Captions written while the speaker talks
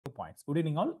points. Good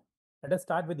evening all. Let us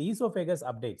start with the esophagus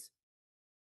updates.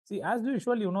 See, as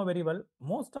usual, you know very well,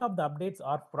 most of the updates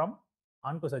are from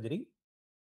oncosurgery.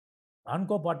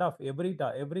 Onco part of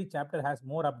every chapter has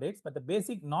more updates, but the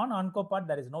basic non-onco part,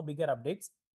 there is no bigger updates.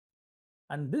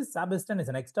 And this Sabiston is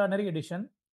an extraordinary edition.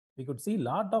 We could see a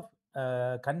lot of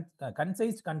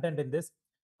concise content in this.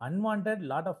 Unwanted,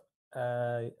 lot of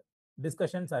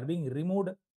discussions are being removed,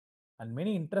 and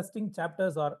many interesting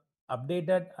chapters are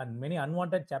updated, and many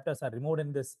unwanted chapters are removed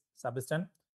in this Sabiston.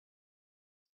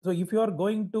 So if you are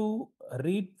going to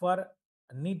read for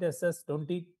NEET SS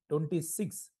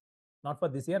 2026, not for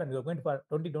this year, and you are going for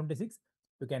 2026,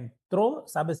 you can throw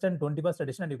Sabiston 21st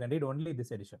edition and you can read only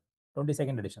this edition,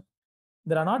 22nd edition.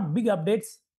 There are not big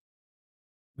updates.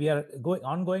 We are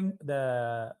ongoing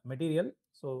the material.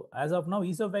 So as of now,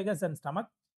 esophagus and stomach,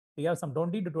 we have some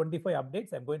 20 to 25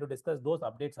 updates. I'm going to discuss those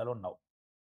updates alone now.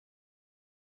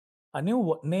 A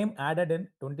new name added in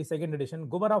 22nd edition,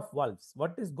 Gubarov valves.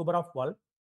 What is Gubarov valve?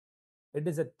 It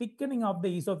is a thickening of the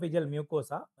esophageal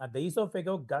mucosa at the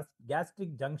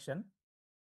esophagogastric junction,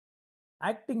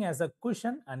 acting as a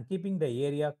cushion and keeping the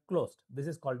area closed. This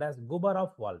is called as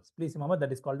Gubarov valves. Please remember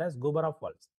that is called as Gubarov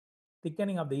valves.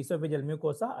 Thickening of the esophageal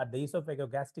mucosa at the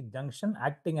esophagogastric junction,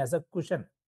 acting as a cushion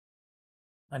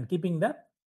and keeping the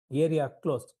area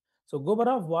closed. So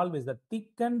Gubarov valve is the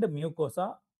thickened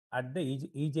mucosa at the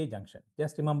EJ junction.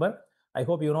 Just remember, I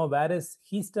hope you know where is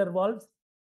Heaster valves.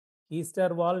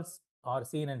 Heaster valves are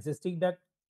seen in cystic duct.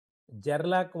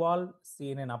 Gerlach valve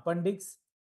seen in appendix.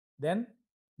 Then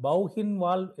Bauhin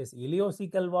valve is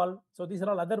ileocecal valve. So these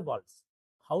are all other valves.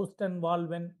 Houston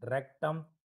valve in rectum.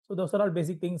 So those are all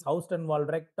basic things. Houston valve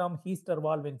rectum, Heaster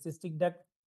valve in cystic duct,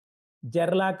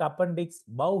 Gerlach appendix.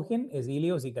 Bauhin is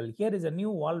ileocecal. Here is a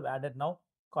new valve added now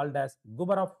called as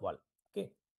Gubarov valve.